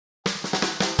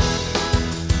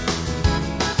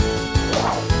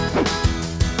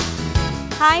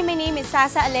Hi, my name is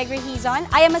Sasa Alegre Hizon.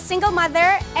 I am a single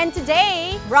mother, and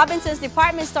today, Robinson's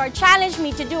Department Store challenged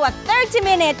me to do a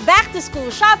 30-minute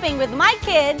back-to-school shopping with my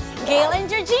kids, Gail and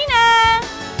Georgina.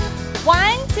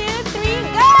 1, 2, 3,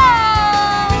 go!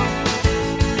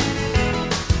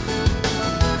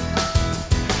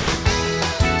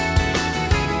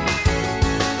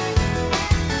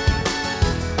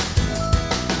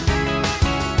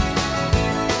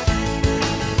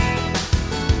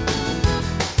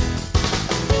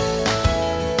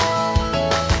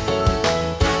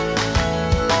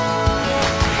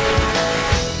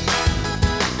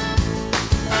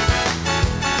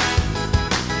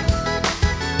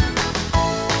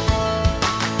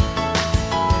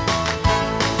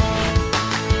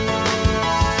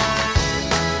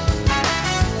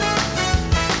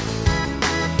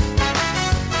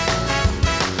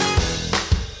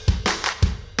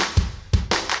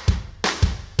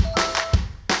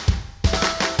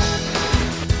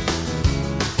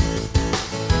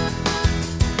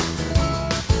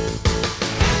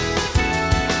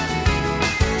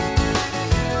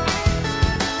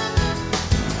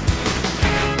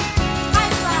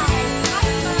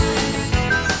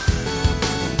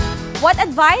 What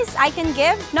advice I can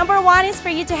give? Number 1 is for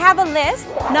you to have a list.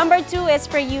 Number 2 is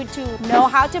for you to know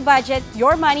how to budget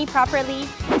your money properly.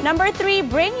 Number 3,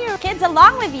 bring your kids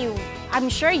along with you. I'm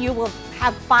sure you will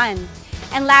have fun.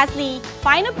 And lastly,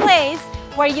 find a place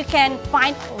where you can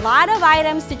find a lot of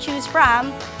items to choose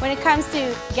from when it comes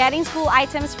to getting school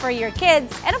items for your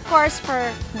kids and of course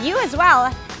for you as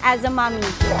well as a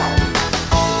mommy.